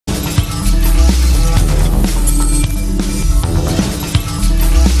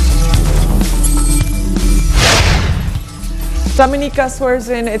Dominica swears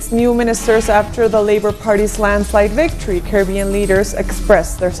in its new ministers after the Labour Party's landslide victory. Caribbean leaders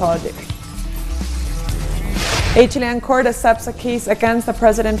express their solidarity. A Chilean court accepts a case against the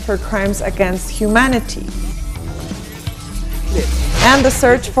president for crimes against humanity. And the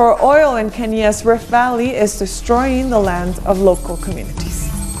search for oil in Kenya's Rift Valley is destroying the land of local communities.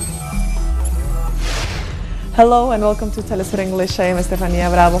 Hello and welcome to Telesur English. I am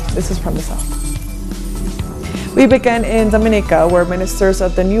Estefania Bravo. This is from the South. We begin in Dominica, where ministers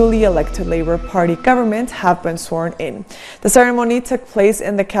of the newly elected Labour Party government have been sworn in. The ceremony took place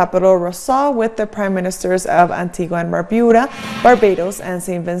in the capital, Roseau, with the prime ministers of Antigua and Barbuda, Barbados, and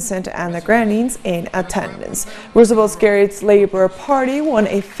St. Vincent and the Grenadines in attendance. Roosevelt Skerritt's Labour Party won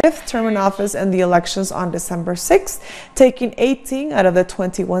a fifth term in office in the elections on December 6th, taking 18 out of the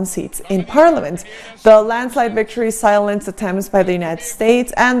 21 seats in Parliament. The landslide victory silenced attempts by the United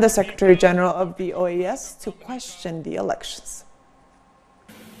States and the Secretary General of the OAS to question the elections.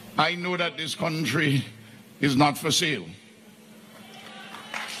 I know that this country is not for sale.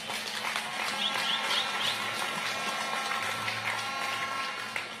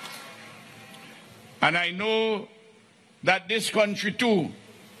 And I know that this country too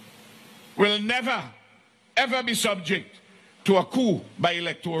will never, ever be subject to a coup by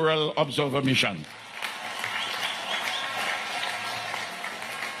electoral observer mission.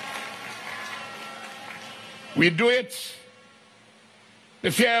 We do it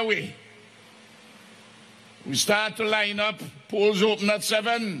the fair way. We start to line up, polls open at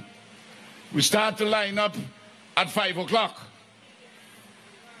 7. We start to line up at 5 o'clock.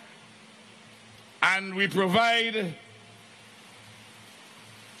 And we provide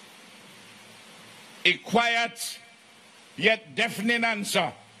a quiet yet deafening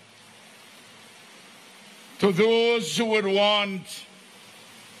answer to those who would want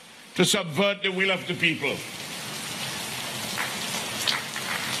to subvert the will of the people.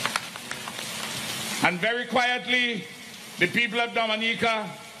 And very quietly, the people of Dominica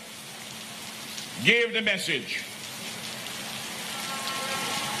gave the message.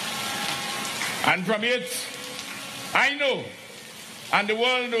 And from it, I know, and the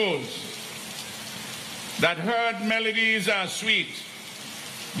world knows, that heard melodies are sweet,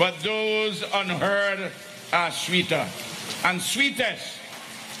 but those unheard are sweeter. And sweetest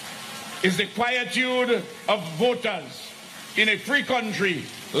is the quietude of voters in a free country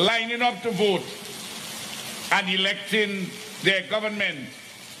lining up to vote and electing their government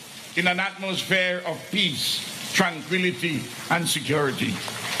in an atmosphere of peace, tranquility, and security.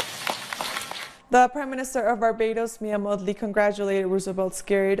 The Prime Minister of Barbados, Mia Mottley, congratulated Roosevelt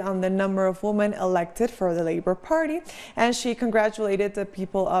Skerritt on the number of women elected for the Labour Party, and she congratulated the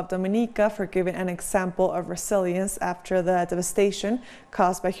people of Dominica for giving an example of resilience after the devastation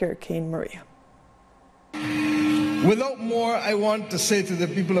caused by Hurricane Maria. Without more, I want to say to the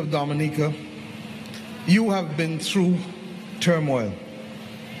people of Dominica, you have been through turmoil.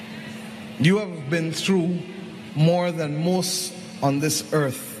 You have been through more than most on this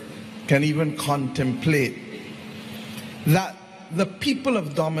earth can even contemplate. That the people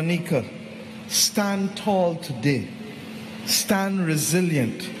of Dominica stand tall today, stand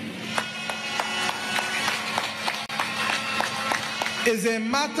resilient, is a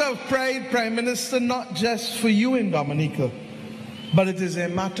matter of pride, Prime Minister, not just for you in Dominica, but it is a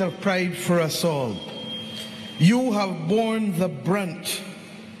matter of pride for us all. You have borne the brunt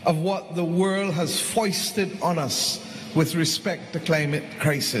of what the world has foisted on us with respect to climate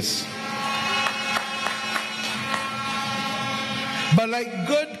crisis. But like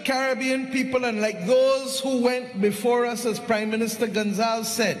good Caribbean people and like those who went before us, as Prime Minister Gonzalez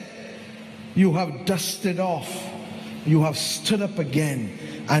said, you have dusted off, you have stood up again,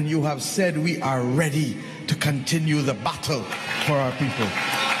 and you have said we are ready to continue the battle for our people.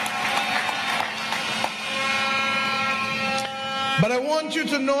 But I want you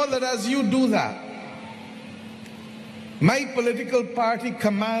to know that as you do that, my political party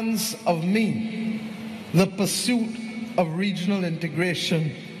commands of me the pursuit of regional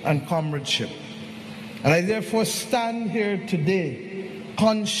integration and comradeship. And I therefore stand here today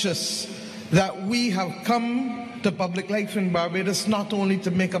conscious that we have come to public life in Barbados not only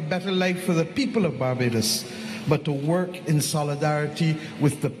to make a better life for the people of Barbados, but to work in solidarity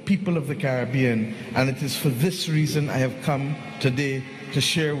with the people of the Caribbean. And it is for this reason I have come today to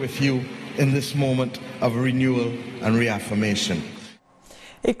share with you in this moment of renewal and reaffirmation.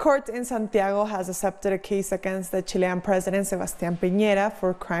 A court in Santiago has accepted a case against the Chilean president, President Piñera,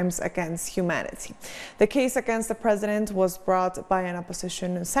 for crimes against humanity. The case against the president was brought by an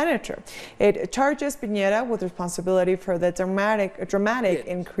opposition senator. It charges Piñera with responsibility for the dramatic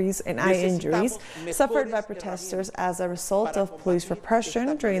increase in eye injuries suffered by protesters as a result of police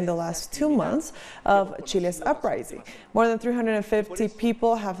repression during the last 2 months of Chile's uprising. More than 350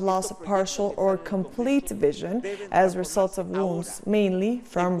 people have lost partial or complete vision as a result of wounds, mainly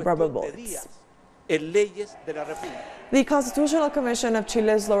from rubber bullets. The Constitutional Commission of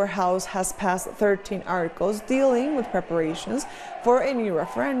Chile's lower house has passed 13 articles dealing with preparations for a new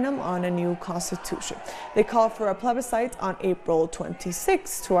referendum on a new constitution. They call for a plebiscite on April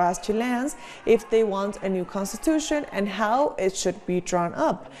 26 to ask Chileans if they want a new constitution and how it should be drawn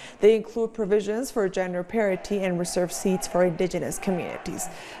up. They include provisions for gender parity and reserved seats for indigenous communities.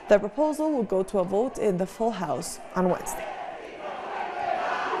 The proposal will go to a vote in the full house on Wednesday.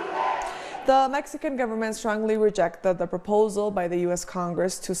 The Mexican government strongly rejected the proposal by the U.S.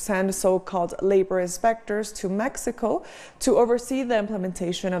 Congress to send so-called labor inspectors to Mexico to oversee the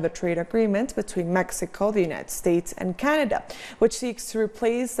implementation of the trade agreement between Mexico, the United States, and Canada, which seeks to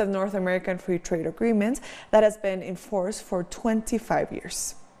replace the North American Free Trade Agreement that has been in force for 25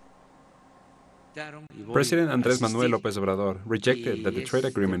 years. President Andrés Manuel López Obrador rejected that the trade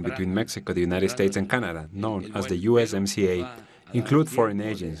agreement between Mexico, the United States, and Canada, known as the USMCA, include foreign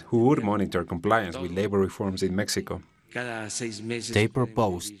agents who would monitor compliance with labor reforms in Mexico. They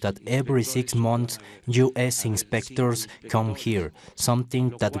proposed that every 6 months U.S. inspectors come here,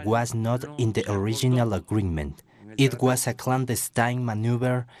 something that was not in the original agreement. It was a clandestine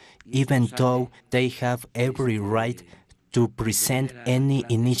maneuver, even though they have every right to present any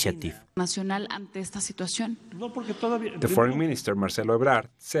initiative. The Foreign Minister, Marcelo Ebrard,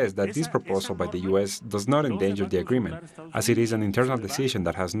 says that this proposal by the U.S. does not endanger the agreement, as it is an internal decision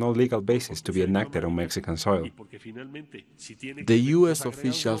that has no legal basis to be enacted on Mexican soil. The U.S.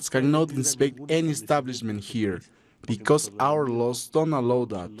 officials cannot inspect any establishment here, because our laws don't allow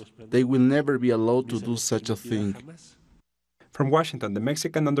that. They will never be allowed to do such a thing. From Washington, the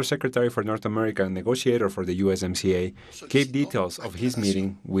Mexican Undersecretary for North America and negotiator for the USMCA gave details of his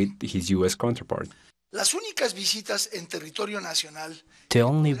meeting with his U.S. counterpart. The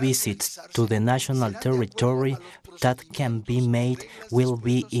only visits to the national territory that can be made will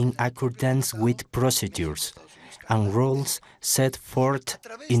be in accordance with procedures and rules set forth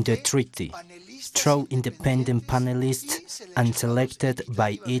in the treaty, through independent panelists and selected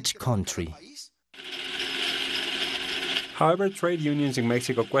by each country. However, trade unions in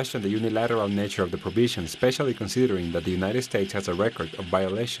Mexico question the unilateral nature of the provision, especially considering that the United States has a record of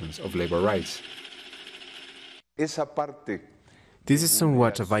violations of labor rights. This is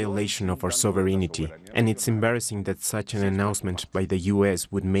somewhat a violation of our sovereignty, and it's embarrassing that such an announcement by the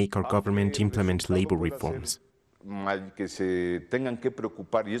U.S. would make our government implement labor reforms.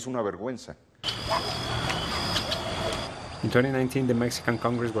 In 2019, the Mexican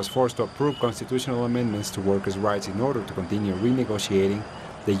Congress was forced to approve constitutional amendments to workers' rights in order to continue renegotiating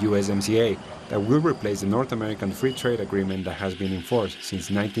the USMCA that will replace the North American Free Trade Agreement that has been in force since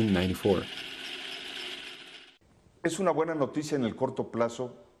 1994.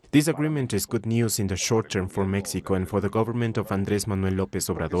 This agreement is good news in the short term for Mexico and for the government of Andrés Manuel López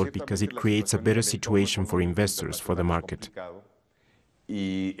Obrador because it creates a better situation for investors for the market.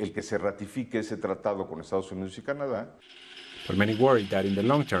 But many worry that in the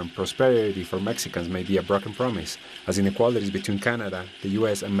long term, prosperity for Mexicans may be a broken promise, as inequalities between Canada, the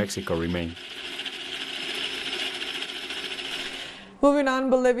U.S. and Mexico remain. Moving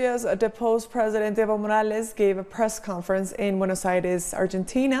on, Bolivia's deposed President Evo Morales gave a press conference in Buenos Aires,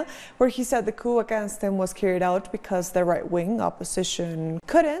 Argentina, where he said the coup against him was carried out because the right-wing opposition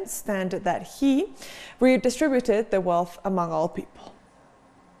couldn't stand that he redistributed the wealth among all people.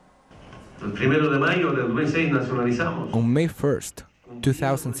 On May 1st,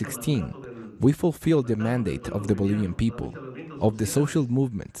 2016, we fulfilled the mandate of the Bolivian people, of the social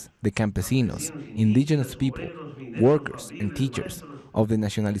movements, the campesinos, indigenous people, workers and teachers, of the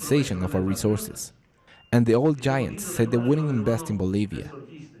nationalization of our resources. And the old giants said they wouldn't invest in Bolivia.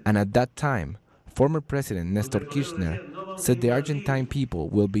 And at that time, former President Nestor Kirchner said the Argentine people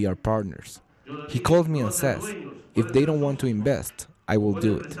will be our partners. He called me and says, if they don't want to invest, I will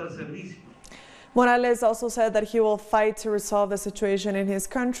do it. Morales also said that he will fight to resolve the situation in his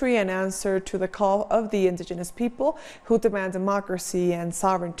country and answer to the call of the indigenous people who demand democracy and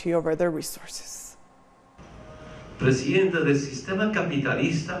sovereignty over their resources.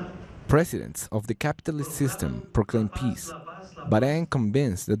 Presidents of the capitalist system proclaim peace, but I am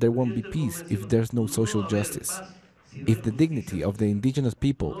convinced that there won't be peace if there's no social justice. if the dignity of the indigenous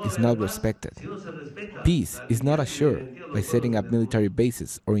people is not respected. Peace is not assured by setting up military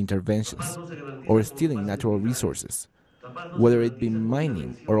bases or interventions, or stealing natural resources, whether it be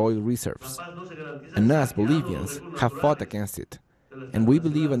mining or oil reserves. And us, Bolivians, have fought against it, and we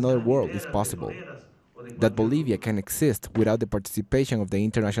believe another world is possible, that Bolivia can exist without the participation of the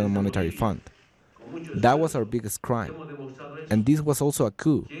International Monetary Fund. That was our biggest crime, and this was also a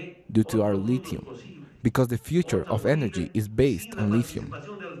coup due to our lithium, because the future of energy is based on lithium.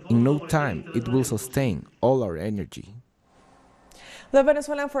 In no time, it will sustain all our energy. The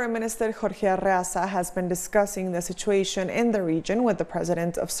Venezuelan Foreign Minister Jorge Arreaza has been discussing the situation in the region with the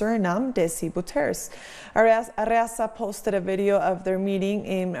President of Suriname, Desi Bouterse. Arreaza posted a video of their meeting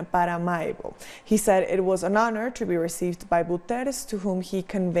in Paramaribo. He said it was an honor to be received by Bouterse, to whom he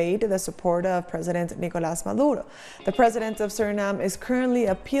conveyed the support of President Nicolás Maduro. The President of Suriname is currently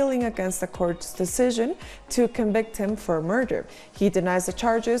appealing against the court's decision to convict him for murder. He denies the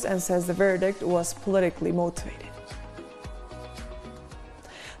charges and says the verdict was politically motivated.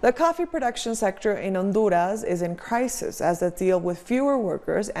 The coffee production sector in Honduras is in crisis as they deal with fewer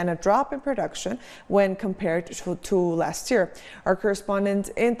workers and a drop in production when compared to last year. Our correspondent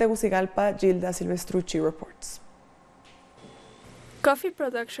in Tegucigalpa, Gilda Silvestrucci, reports. Coffee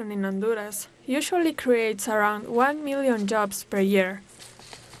production in Honduras usually creates around 1 million jobs per year.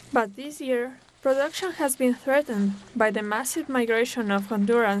 But this year, production has been threatened by the massive migration of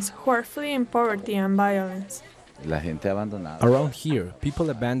Hondurans who are fleeing poverty and violence. Around here, people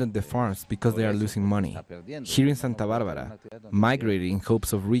abandon the farms because they are losing money. Here in Santa Barbara, migrating in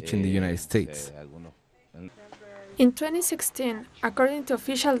hopes of reaching the United States. In 2016, according to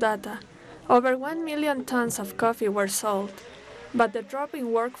official data, over 1 million tons of coffee were sold. But the drop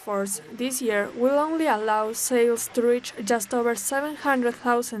in workforce this year will only allow sales to reach just over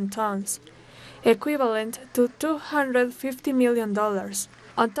 700,000 tons, equivalent to $250 million.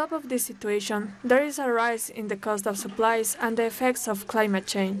 On top of this situation, there is a rise in the cost of supplies and the effects of climate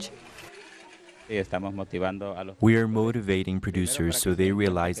change. We are motivating producers so they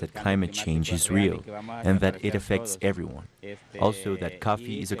realize that climate change is real and that it affects everyone. Also, that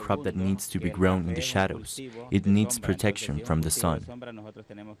coffee is a crop that needs to be grown in the shadows. It needs protection from the sun.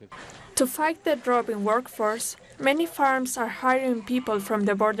 To fight the drop in workforce, many farms are hiring people from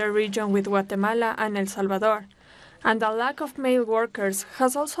the border region with Guatemala and El Salvador, and the lack of male workers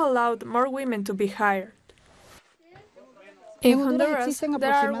has also allowed more women to be hired. In Honduras,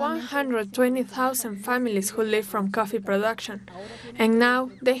 there are 120,000 families who live from coffee production, and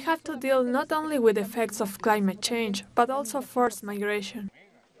now they have to deal not only with the effects of climate change, but also forced migration.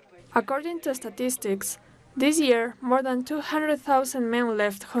 According to statistics, this year more than 200,000 men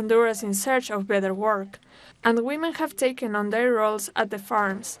left Honduras in search of better work, and women have taken on their roles at the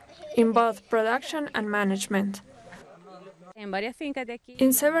farms, in both production and management.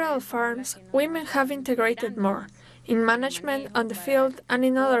 In several farms, women have integrated more, in management, on the field, and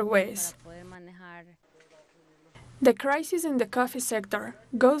in other ways. The crisis in the coffee sector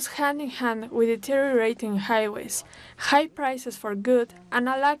goes hand in hand with deteriorating highways, high prices for goods, and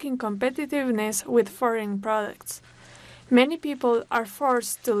a lack in competitiveness with foreign products. Many people are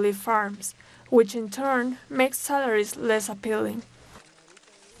forced to leave farms, which in turn makes salaries less appealing.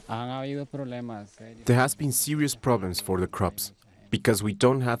 There has been serious problems for the crops, because we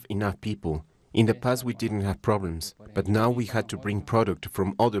don't have enough people. In the past we didn't have problems, but now we had to bring product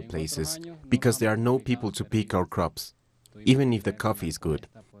from other places, because there are no people to pick our crops, even if the coffee is good.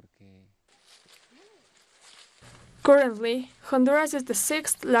 Currently, Honduras is the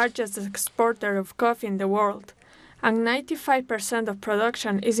sixth largest exporter of coffee in the world, and 95% of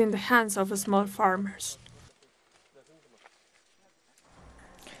production is in the hands of small farmers.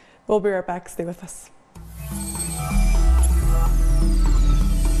 We'll be right back. Stay with us.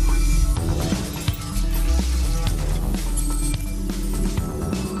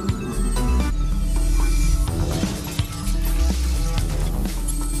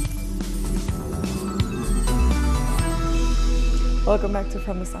 Welcome back to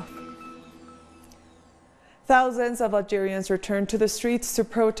From the South. Thousands of Algerians returned to the streets to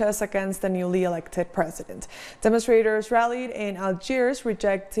protest against the newly elected president. Demonstrators rallied in Algiers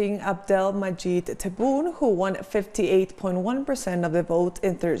rejecting Abdelmajid Tebboune, who won 58.1% of the vote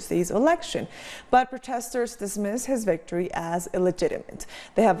in Thursday's election. But protesters dismissed his victory as illegitimate.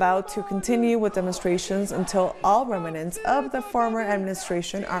 They have vowed to continue with demonstrations until all remnants of the former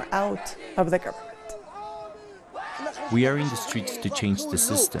administration are out of the government. We are in the streets to change the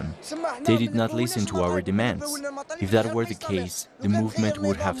system. They did not listen to our demands. If that were the case, the movement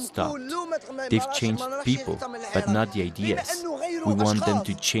would have stopped. They've changed people, but not the ideas. We want them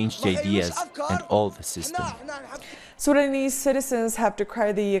to change the ideas and all the system. Sudanese citizens have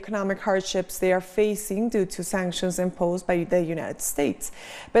decried the economic hardships they are facing due to sanctions imposed by the United States.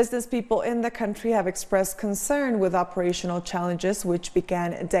 Business people in the country have expressed concern with operational challenges which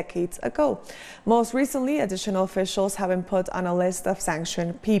began decades ago. Most recently, additional officials have been put on a list of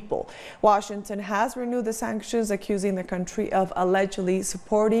sanctioned people. Washington has renewed the sanctions, accusing the country of allegedly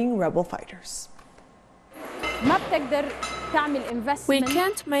supporting rebel fighters. We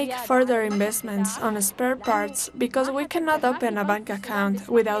can't make further investments on spare parts because we cannot open a bank account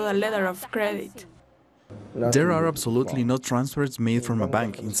without a letter of credit. There are absolutely no transfers made from a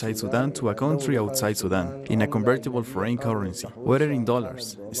bank inside Sudan to a country outside Sudan in a convertible foreign currency, whether in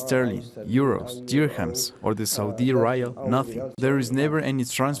dollars, sterling, euros, dirhams, or the Saudi riyal, nothing. There is never any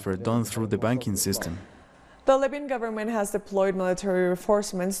transfer done through the banking system. The Libyan government has deployed military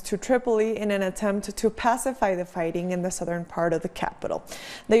reinforcements to Tripoli in an attempt to pacify the fighting in the southern part of the capital.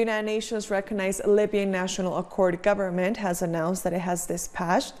 The United Nations recognized Libyan National Accord government has announced that it has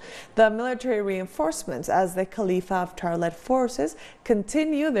dispatched the military reinforcements as the Khalifa Haftar-led forces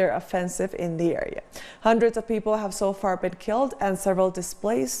continue their offensive in the area. Hundreds of people have so far been killed and several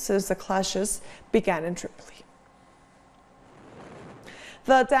displaced since the clashes began in Tripoli.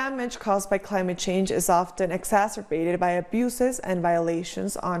 The damage caused by climate change is often exacerbated by abuses and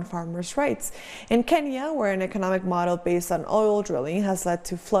violations on farmers' rights. In Kenya, where an economic model based on oil drilling has led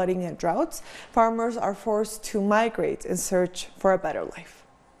to flooding and droughts, farmers are forced to migrate in search for a better life.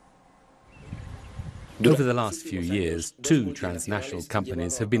 Over the last few years, two transnational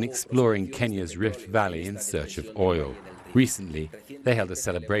companies have been exploring Kenya's Rift Valley in search of oil. Recently, they held a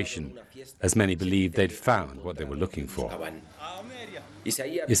celebration, as many believed they'd found what they were looking for.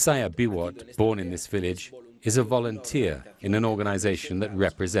 Isaiah Biwott, born in this village, is a volunteer in an organization that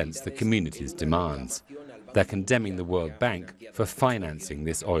represents the community's demands. They're condemning the World Bank for financing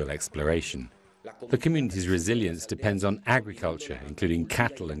this oil exploration. The community's resilience depends on agriculture, including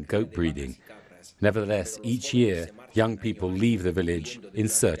cattle and goat breeding. Nevertheless, each year, young people leave the village in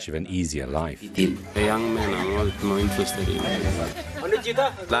search of an easier life. The young men are more interested in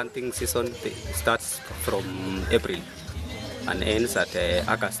planting season starts from April and ends at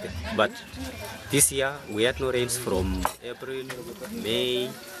August. But this year we had no rains from April, May,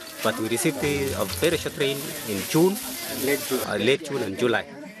 but we received a very short rain in June, late June and July.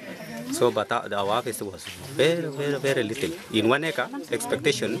 So, but our harvest was very little. In 1 acre,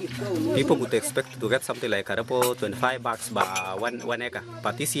 expectation, people would expect to get something like about 25 bucks by one acre.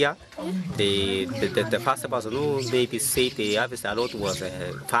 But this year, the first person maybe say the harvest a lot was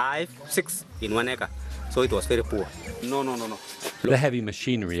 5, 6 in 1 acre. So it was very poor. No. The heavy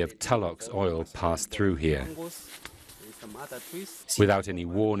machinery of Tulloch's oil passed through here. Without any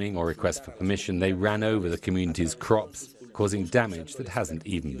warning or request for permission, they ran over the community's crops, causing damage that hasn't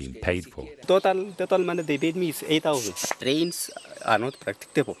even been paid for. Total money they paid me is 8,000. Rains are not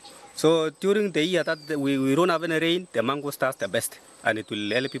practicable. So during the year that we don't have any rain, the mango starts the best, and it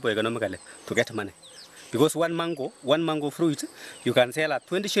will help people economically to get money. Because one mango fruit, you can sell at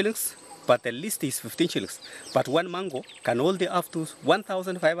 20 shillings, but the list is 15 shillings. But one mango can hold up to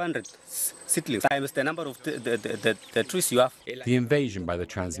 1,500 seedlings times the number of the trees you have. The invasion by the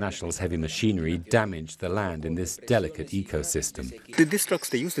transnational's heavy machinery damaged the land in this delicate ecosystem. These trucks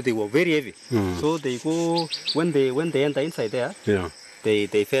they were very heavy. So they go when they enter inside there. Yeah.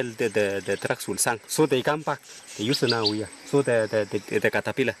 They felt the trucks will sink. So they come back. They used to now here. So the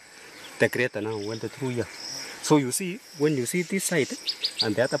caterpillar, the creator now went through here. So you see, when you see this side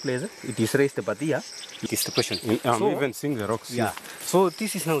and the other place, it is raised, but here it is depression. I'm even seeing the rocks. Yeah. So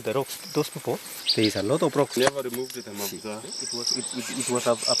this is now the rocks. Those people, there is a lot of rocks. Never removed them. It was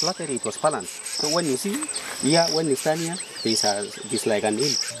a flat area. It was balanced. So when you see here, when you stand here, this like an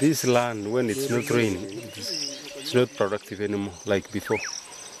hill. This land, when it's not raining, it's not productive anymore like before.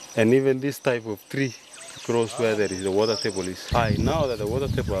 And even this type of tree grows where there is the water table is high. Now that the water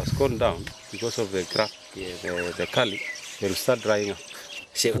table has gone down because of the crack, the kali, they will start drying up.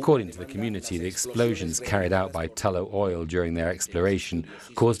 According to the community, the explosions carried out by Tullow Oil during their exploration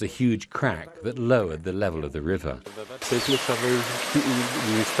caused a huge crack that lowered the level of the river. We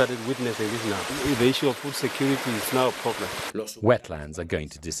started witnessing this now. The issue of food security is now a problem. Wetlands are going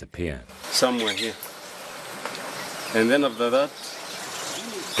to disappear. Somewhere here. And then after that,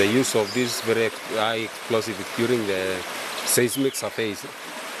 the use of this very high explosive during the seismic surface,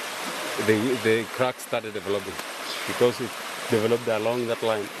 the crack started developing because it developed along that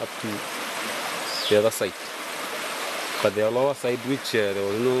line up to the other side. But the lower side, which there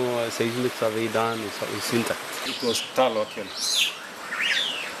was no seismic survey done, is intact. It was tallow.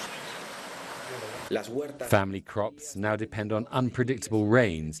 Family crops now depend on unpredictable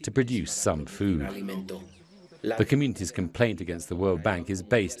rains to produce some food. The community's complaint against the World Bank is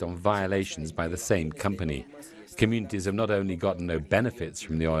based on violations by the same company. Communities have not only gotten no benefits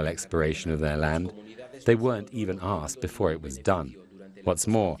from the oil exploration of their land, they weren't even asked before it was done. What's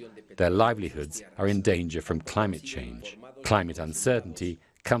more, their livelihoods are in danger from climate change. Climate uncertainty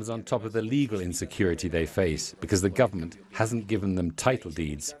comes on top of the legal insecurity they face because the government hasn't given them title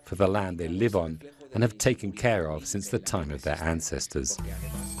deeds for the land they live on and have taken care of since the time of their ancestors.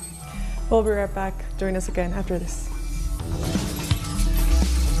 We'll be right back. Join us again after this.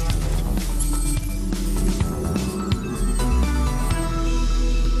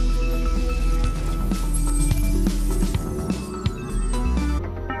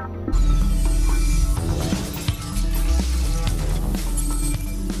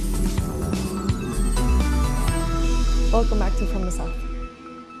 Welcome back to From the South.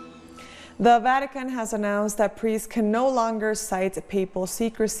 The Vatican has announced that priests can no longer cite papal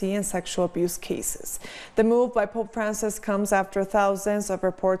secrecy in sexual abuse cases. The move by Pope Francis comes after thousands of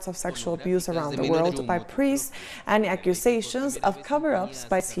reports of sexual abuse around the world by priests and accusations of cover-ups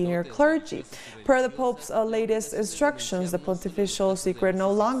by senior clergy. Per the Pope's latest instructions, the pontifical secret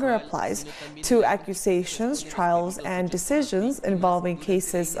no longer applies to accusations, trials, and decisions involving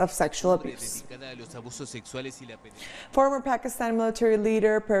cases of sexual abuse. Former Pakistan military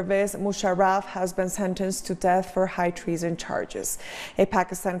leader Pervez Musharraf has been sentenced to death for high treason charges. A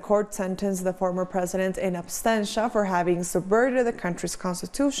Pakistan court sentenced the former president in absentia for having subverted the country's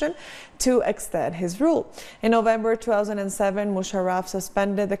constitution to extend his rule. In November 2007, Musharraf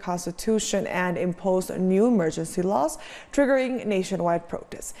suspended the constitution and imposed new emergency laws, triggering nationwide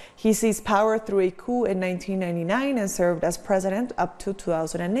protests. He seized power through a coup in 1999 and served as president up to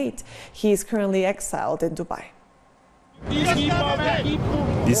 2008. He is currently exiled in Dubai.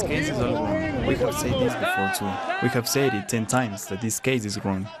 This case is all wrong. We have said this before too. We have said it 10 times that this case is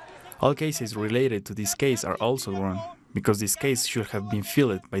wrong. All cases related to this case are also wrong, because this case should have been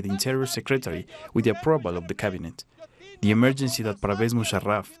filled by the Interior Secretary with the approval of the Cabinet. The emergency that Pervez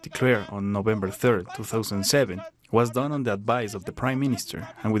Musharraf declared on November 3, 2007 was done on the advice of the Prime Minister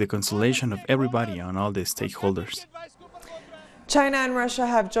and with the consultation of everybody and all the stakeholders. China and Russia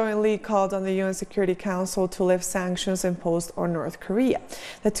have jointly called on the UN Security Council to lift sanctions imposed on North Korea.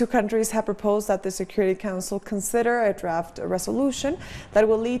 The two countries have proposed that the Security Council consider a draft resolution that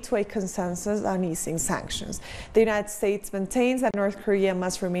will lead to a consensus on easing sanctions. The United States maintains that North Korea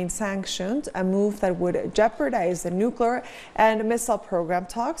must remain sanctioned, a move that would jeopardize the nuclear and missile program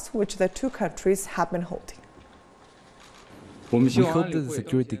talks which the two countries have been holding. We hope that the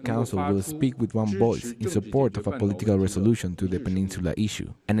Security Council will speak with one voice in support of a political resolution to the peninsula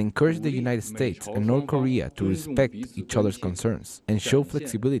issue and encourage the United States and North Korea to respect each other's concerns and show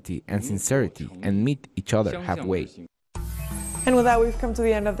flexibility and sincerity and meet each other halfway. And with that, we've come to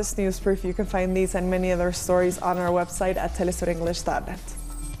the end of this news brief. You can find these and many other stories on our website at telesurenglish.net.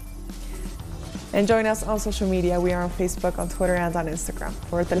 And join us on social media. We are on Facebook, on Twitter, and on Instagram.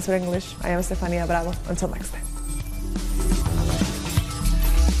 For Telesur English, I am Estefania Bravo. Until next time.